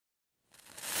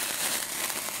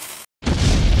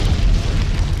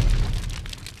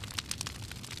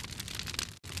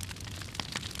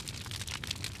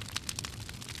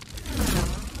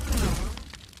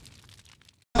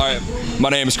My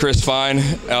name is Chris Fine.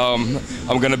 I'm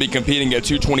going to be competing at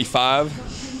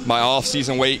 225. My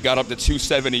off-season weight got up to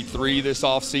 273 this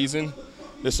off-season.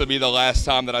 This will be the last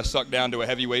time that I suck down to a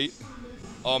heavyweight.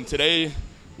 Today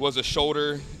was a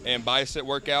shoulder and bicep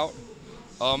workout.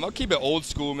 I'll keep it old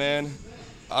school, man.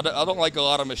 I don't like a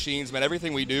lot of machines, man.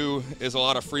 Everything we do is a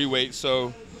lot of free weight. So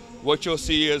what you'll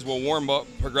see is we'll warm up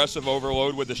progressive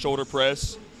overload with the shoulder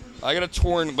press. I got a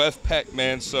torn left pec,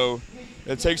 man, so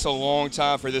it takes a long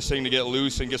time for this thing to get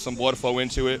loose and get some blood flow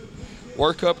into it.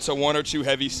 Work up to 1 or 2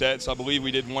 heavy sets. I believe we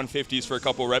did 150s for a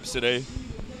couple reps today.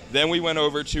 Then we went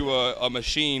over to a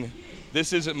machine.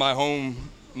 This isn't my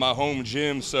home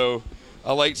gym, so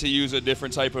I like to use a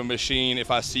different type of machine if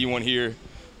I see one here.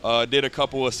 Did a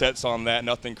couple of sets on that,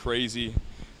 nothing crazy.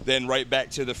 Then right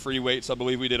back to the free weights. I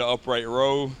believe we did an upright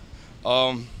row.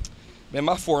 Man,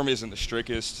 my form isn't the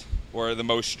strictest or the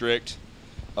most strict.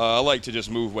 I like to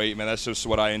just move weight, man. That's just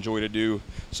what I enjoy to do.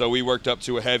 So we worked up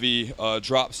to a heavy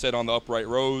drop set on the upright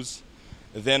rows.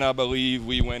 Then I believe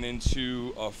we went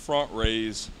into a front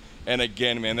raise. And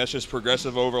again, man, that's just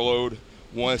progressive overload.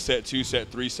 1 set, 2 set,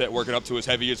 3 set, working up to as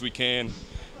heavy as we can.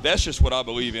 That's just what I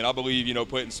believe in. I believe, you know,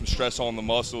 putting some stress on the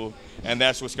muscle, and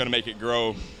that's what's going to make it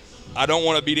grow. I don't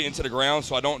want to beat it into the ground,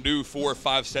 so I don't do 4 or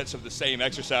 5 sets of the same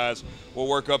exercise. We'll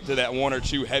work up to that 1 or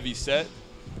 2 heavy set,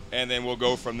 and then we'll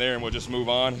go from there and we'll just move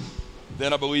on.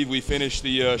 Then I believe we finished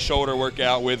the shoulder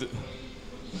workout with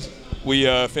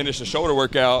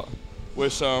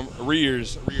some rear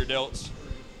delts.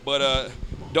 But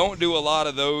don't do a lot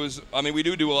of those. I mean, we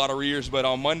do a lot of rears, but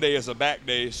on Monday is a back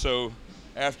day, so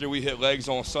after we hit legs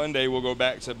on Sunday, we'll go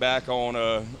back to back on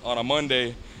a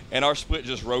Monday, and our split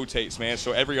just rotates, man.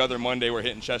 So every other Monday we're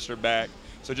hitting chest or back.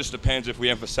 So it just depends if we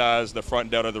emphasize the front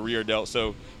delt or the rear delt.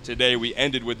 So today we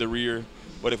ended with the rear,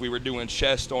 but if we were doing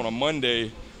chest on a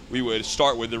Monday, we would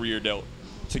start with the rear delt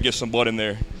to get some blood in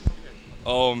there.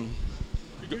 Could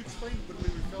you explain when we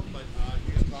were filming, but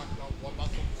you just talked about what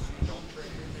muscles you don't train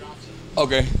in the off-season?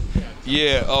 Okay.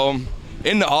 Yeah.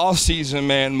 In the off season,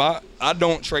 man, I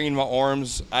don't train my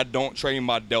arms. I don't train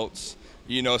my delts.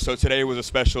 You know, so today was a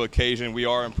special occasion. We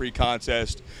are in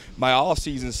pre-contest. My off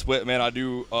season split, man, I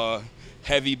do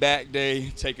heavy back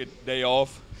day, take a day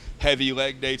off, heavy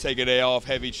leg day, take a day off,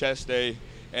 heavy chest day,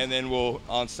 and then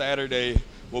on Saturday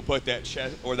we'll put that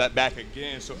chest or that back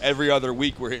again. So every other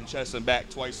week we're hitting chest and back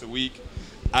twice a week.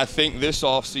 I think this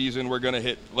off season we're gonna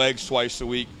hit legs twice a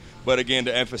week, but again,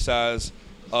 to emphasize,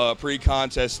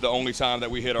 pre-contest, the only time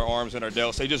that we hit our arms and our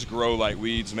delts, they just grow like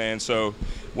weeds, man. So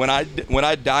when I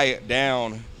diet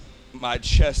down, my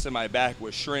chest and my back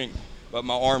would shrink, but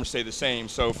my arms stay the same.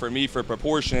 So for me, for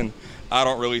proportion, I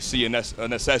don't really see a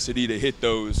necessity to hit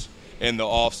those in the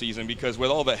off season, because with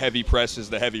all the heavy presses,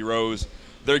 the heavy rows,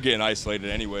 they're getting isolated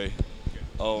anyway.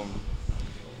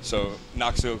 So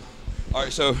Knoxville. All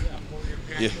right, so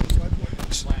yeah.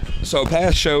 So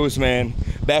past shows, man.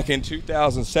 Back in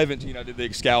 2017, I did the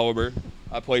Excalibur.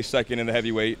 I placed second in the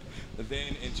heavyweight.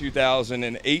 Then in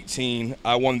 2018,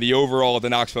 I won the overall of the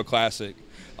Knoxville Classic.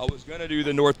 I was gonna do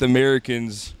the North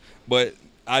Americans, but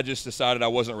I just decided I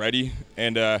wasn't ready,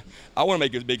 and I want to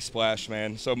make a big splash,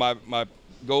 man. So my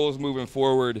goals moving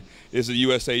forward is the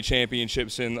USA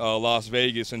Championships in Las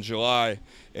Vegas in July,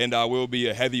 and I will be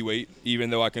a heavyweight,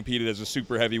 even though I competed as a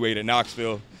super heavyweight at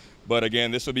Knoxville. But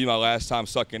again, this will be my last time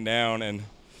sucking down, and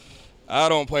I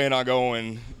don't plan on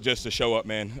going just to show up,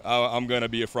 man. I'm going to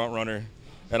be a front runner,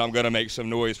 and I'm going to make some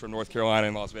noise from North Carolina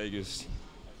and Las Vegas.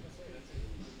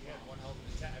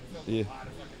 Yeah.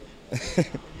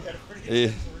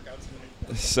 Yeah.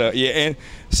 So yeah, and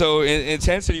so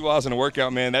intensity-wise in a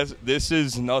workout, man, this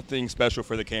is nothing special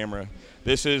for the camera.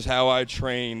 This is how I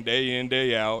train day in,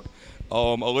 day out.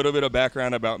 A little bit of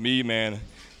background about me, man.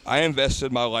 I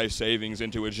invested my life savings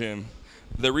into a gym.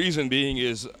 The reason being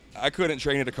is I couldn't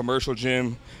train at a commercial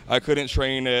gym. I couldn't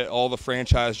train at all the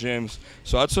franchise gyms.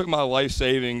 So I took my life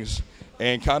savings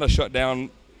and kind of shut down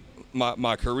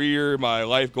my career, my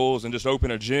life goals, and just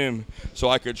opened a gym so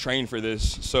I could train for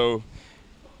this. So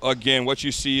again, what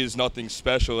you see is nothing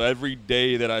special. Every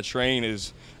day that I train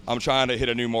I'm trying to hit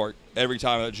a new mark every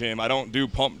time at the gym. I don't do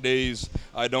pump days.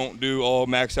 I don't do all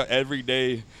max out. Every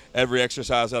day, every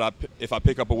exercise if I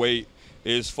pick up a weight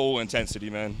is full intensity,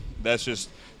 man. That's just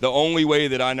the only way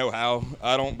that I know how.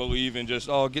 I don't believe in just,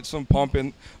 get some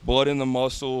pumping, blood in the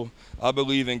muscle. I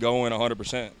believe in going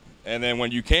 100%. And then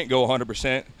when you can't go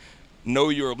 100%, know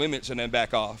your limits and then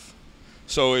back off.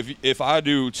 So if I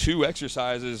do 2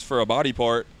 exercises for a body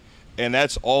part and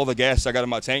that's all the gas I got in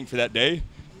my tank for that day,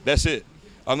 that's it.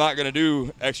 I'm not going to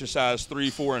do exercise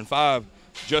 3, 4, and 5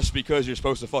 just because you're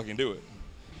supposed to fucking do it.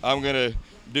 I'm going to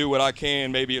do what I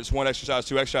can. Maybe it's 1 exercise,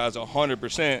 2 exercises,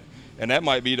 100%, and that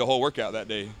might be the whole workout that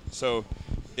day. So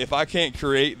if I can't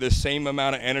create the same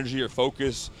amount of energy or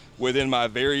focus within my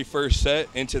very first set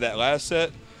into that last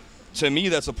set, to me,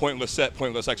 that's a pointless set,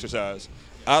 pointless exercise.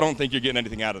 I don't think you're getting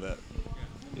anything out of that,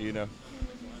 you know?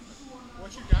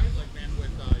 What's your diet like, man, with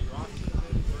your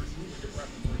off-season versus when you're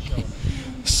prepping for a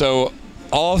show? So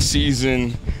off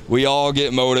season, we all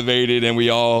get motivated and we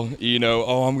all, you know,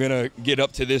 oh, I'm going to get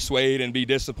up to this weight and be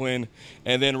disciplined.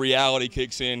 And then reality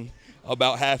kicks in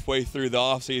about halfway through the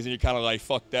off season. You're kind of like,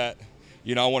 fuck that.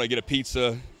 You know, I want to get a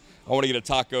pizza. I want to get a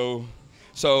taco.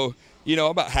 So, you know,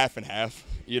 about half and half.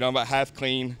 You know, about half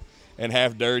clean and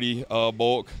half dirty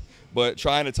bulk, but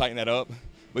trying to tighten that up.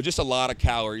 But just a lot of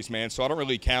calories, man. So I don't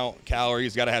really count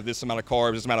calories. Got to have this amount of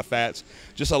carbs, this amount of fats.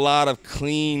 Just a lot of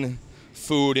clean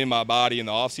food in my body in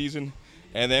the off season.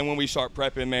 And then when we start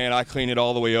prepping, man, I clean it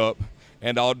all the way up.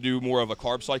 And I'll do more of a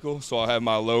carb cycle. So I'll have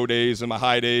my low days and my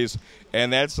high days.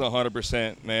 And that's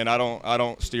 100%, man. I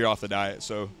don't steer off the diet.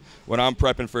 So when I'm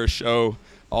prepping for a show,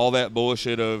 all that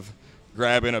bullshit of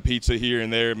grabbing a pizza here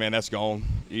and there, man, that's gone.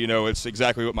 You know, it's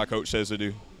exactly what my coach says to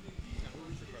do.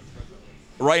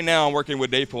 Right now I'm working with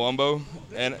Dave Palumbo.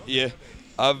 And, yeah,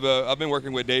 I've been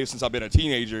working with Dave since I've been a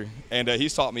teenager. And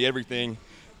he's taught me everything.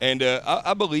 And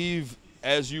I believe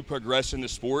as you progress in the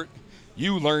sport,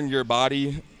 you learn your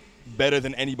body better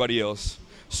than anybody else.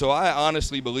 So I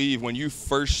honestly believe when you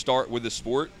first start with the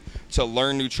sport, to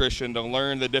learn nutrition, to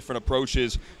learn the different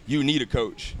approaches, you need a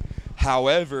coach.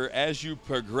 However, as you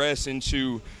progress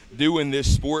into doing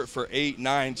this sport for 8,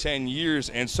 9, 10 years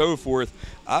and so forth,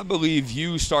 I believe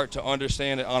you start to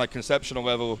understand it on a conceptual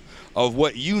level of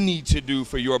what you need to do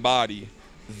for your body.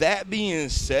 That being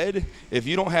said, if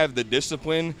you don't have the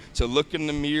discipline to look in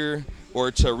the mirror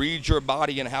or to read your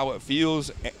body and how it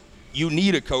feels, you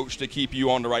need a coach to keep you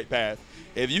on the right path.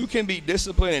 If you can be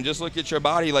disciplined and just look at your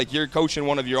body like you're coaching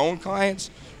one of your own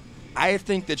clients, I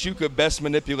think that you could best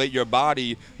manipulate your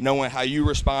body knowing how you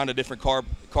respond to different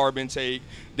carb intake,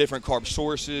 different carb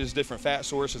sources, different fat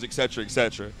sources, et cetera, et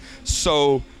cetera.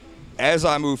 So as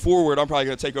I move forward, I'm probably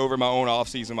going to take over my own off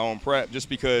season, my own prep, just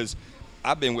because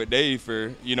I've been with Dave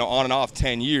for, you know, on and off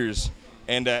 10 years.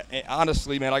 And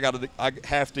honestly, man, I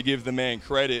have to give the man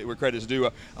credit where credit's due.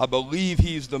 I believe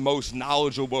he's the most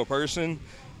knowledgeable person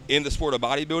in the sport of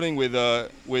bodybuilding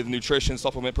with nutrition,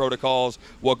 supplement protocols,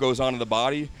 what goes on in the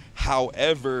body.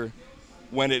 However,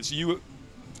 when it's you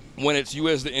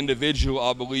as the individual,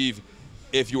 I believe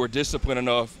if you're disciplined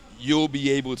enough, you'll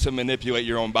be able to manipulate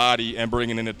your own body and bring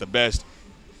it in at the best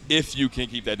if you can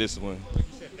keep that discipline. Like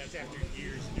you said, that's after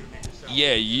years of doing it yourself.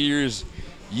 Yeah, years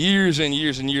and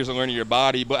years and years of learning your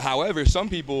body. But however, some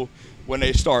people, when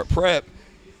they start prep,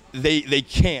 they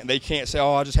can't say,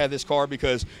 oh, I just had this carb,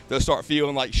 because they'll start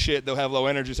feeling like shit. They'll have low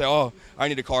energy, say, oh, I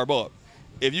need to carb up.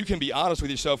 If you can be honest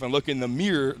with yourself and look in the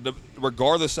mirror,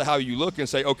 regardless of how you look, and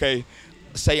say, okay,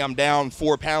 say I'm down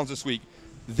 4 pounds this week,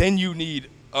 then you need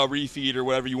a refeed or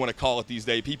whatever you want to call it these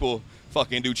days. People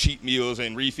fucking do cheat meals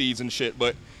and refeeds and shit.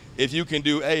 But if you can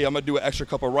do, hey, I'm going to do an extra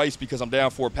cup of rice because I'm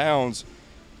down 4 pounds,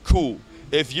 cool.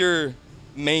 If you're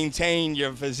maintained,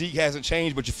 your physique hasn't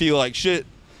changed, but you feel like shit,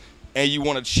 and you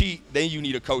want to cheat, then you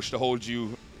need a coach to hold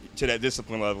you to that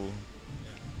discipline level.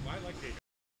 Well, I like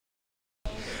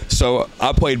that. So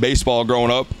I played baseball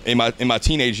growing up in my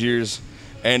teenage years,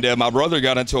 and my brother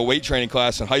got into a weight training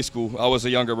class in high school. I was a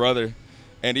younger brother,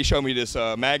 and he showed me this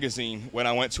magazine when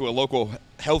I went to a local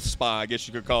health spa, I guess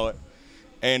you could call it.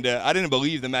 And I didn't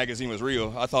believe the magazine was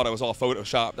real. I thought it was all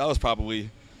photoshopped. I was probably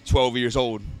 12 years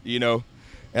old, you know.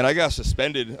 And I got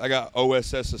suspended. I got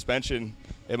OSS suspension.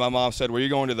 And my mom said, well, you're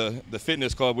going to the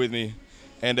fitness club with me.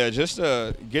 And just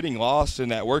getting lost in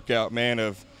that workout, man,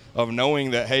 of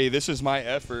knowing that, hey, this is my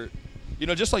effort. You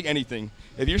know, just like anything.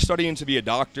 If you're studying to be a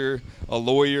doctor, a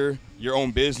lawyer, your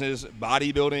own business,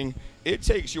 bodybuilding, it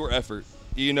takes your effort,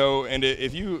 you know. And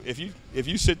if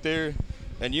you sit there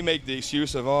and you make the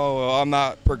excuse of, oh, well, I'm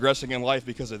not progressing in life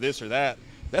because of this or that,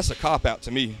 that's a cop-out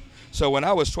to me. So when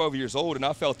I was 12 years old and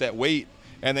I felt that weight,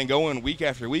 and then going week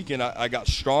after week, and I got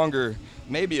stronger,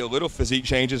 maybe a little physique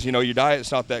changes. You know, your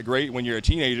diet's not that great when you're a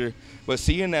teenager, but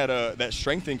seeing that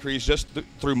strength increase just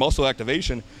through muscle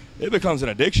activation, it becomes an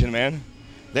addiction, man.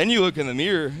 Then you look in the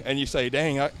mirror and you say,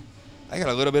 dang, I got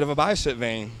a little bit of a bicep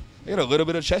vein. I got a little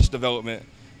bit of chest development.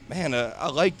 Man, I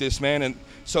like this, man. And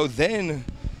so then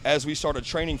as we started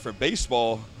training for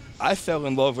baseball, I fell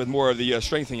in love with more of the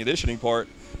strength and conditioning part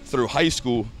through high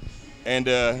school. And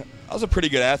I was a pretty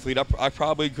good athlete. I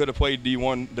probably could have played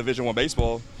D1 Division I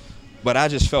baseball, but I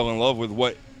just fell in love with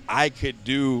what I could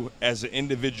do as an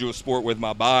individual sport with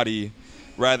my body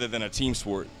rather than a team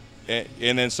sport.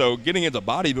 And then so getting into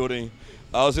bodybuilding,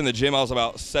 I was in the gym, I was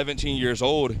about 17 years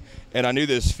old, and I knew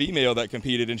this female that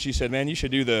competed, and she said, man, you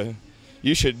should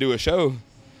do a show.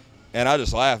 And I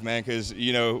just laughed, man, because,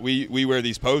 you know, we wear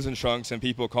these posing trunks and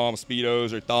people call them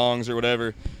Speedos or thongs or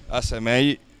whatever. I said, man,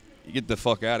 you get the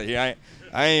fuck out of here.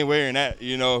 I ain't wearing that,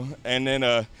 you know. And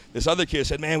then this other kid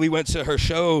said, man, we went to her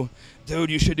show. Dude,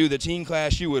 you should do the teen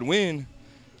class. You would win.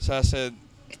 So I said,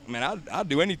 man, I'd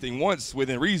do anything once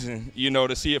within reason, you know,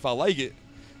 to see if I like it.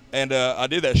 And I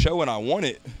did that show and I won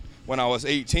it when I was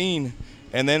 18.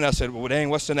 And then I said, well, dang,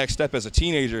 what's the next step as a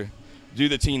teenager? Do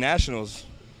the teen nationals.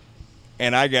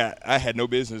 And I had no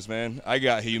business, man. I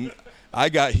got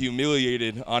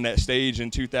humiliated on that stage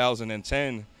in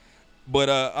 2010. But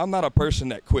I'm not a person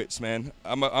that quits, man.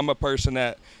 I'm a person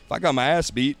that if I got my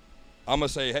ass beat, I'm going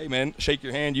to say, hey, man, shake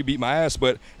your hand, you beat my ass.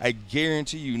 But I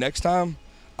guarantee you next time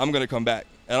I'm going to come back.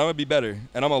 And I'm going to be better.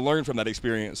 And I'm going to learn from that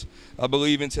experience. I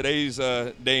believe in today's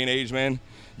day and age, man,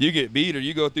 you get beat or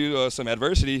you go through some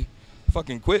adversity,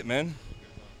 fucking quit, man.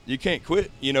 You can't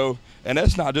quit, you know. And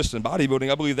that's not just in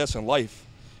bodybuilding. I believe that's in life.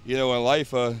 You know, in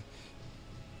life,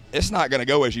 it's not going to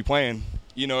go as you plan.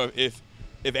 You know, if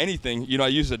anything, you know, I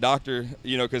use a doctor,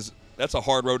 you know, because that's a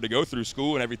hard road to go through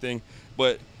school and everything.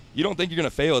 But you don't think you're going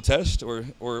to fail a test or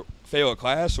fail a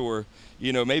class or,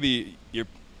 you know, maybe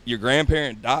your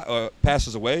grandparent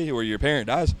passes away or your parent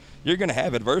dies. You're going to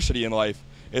have adversity in life.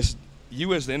 It's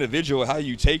you as the individual, how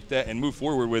you take that and move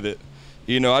forward with it.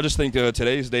 You know, I just think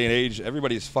today's day and age,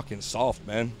 everybody's fucking soft,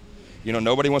 man. You know,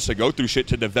 nobody wants to go through shit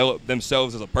to develop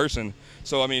themselves as a person.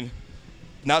 So, I mean,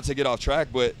 not to get off track,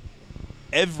 but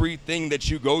everything that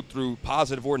you go through,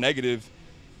 positive or negative,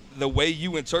 the way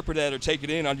you interpret that or take it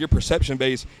in on your perception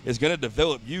base is going to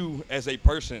develop you as a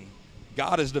person.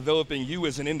 God is developing you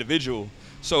as an individual.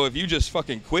 So if you just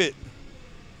fucking quit,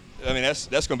 I mean, that's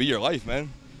going to be your life, man.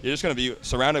 You're just going to be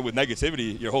surrounded with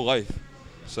negativity your whole life.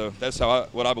 So that's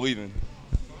what I believe in,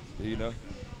 you know.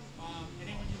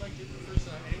 Anyone you'd like to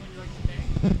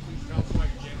thank? Please tell us about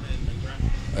your gym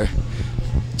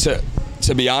and the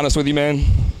To be honest with you, man,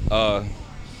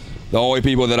 the only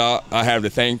people that I have to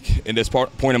thank in this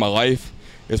point in my life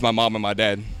is my mom and my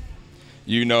dad.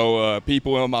 You know,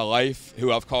 people in my life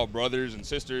who I've called brothers and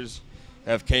sisters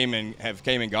have came and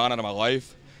gone out of my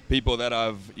life. People that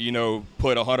I've, you know,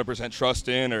 put 100% trust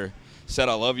in or said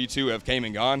I love you to have came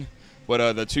and gone.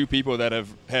 But the two people that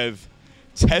have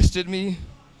tested me,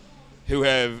 who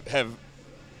have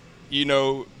you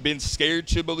know, been scared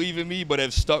to believe in me, but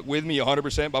have stuck with me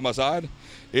 100% by my side,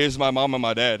 is my mom and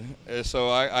my dad. And so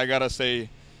I gotta say,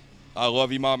 I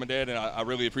love you, Mom and Dad, and I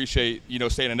really appreciate, you know,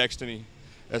 standing next to me.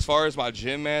 As far as my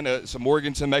gym, man, it's a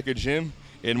Morganton Mecca gym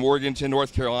in Morganton,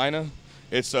 North Carolina.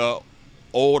 It's a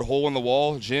old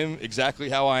hole-in-the-wall gym, exactly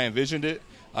how I envisioned it.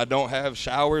 I don't have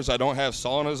showers, I don't have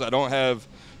saunas, I don't have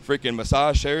freaking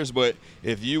massage chairs, but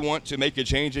if you want to make a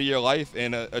change in your life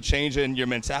and a change in your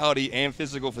mentality and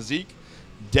physical physique,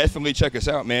 definitely check us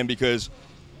out, man, because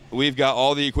we've got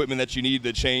all the equipment that you need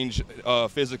to change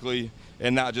physically,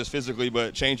 and not just physically,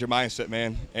 but change your mindset,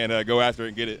 man, and go after it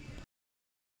and get it.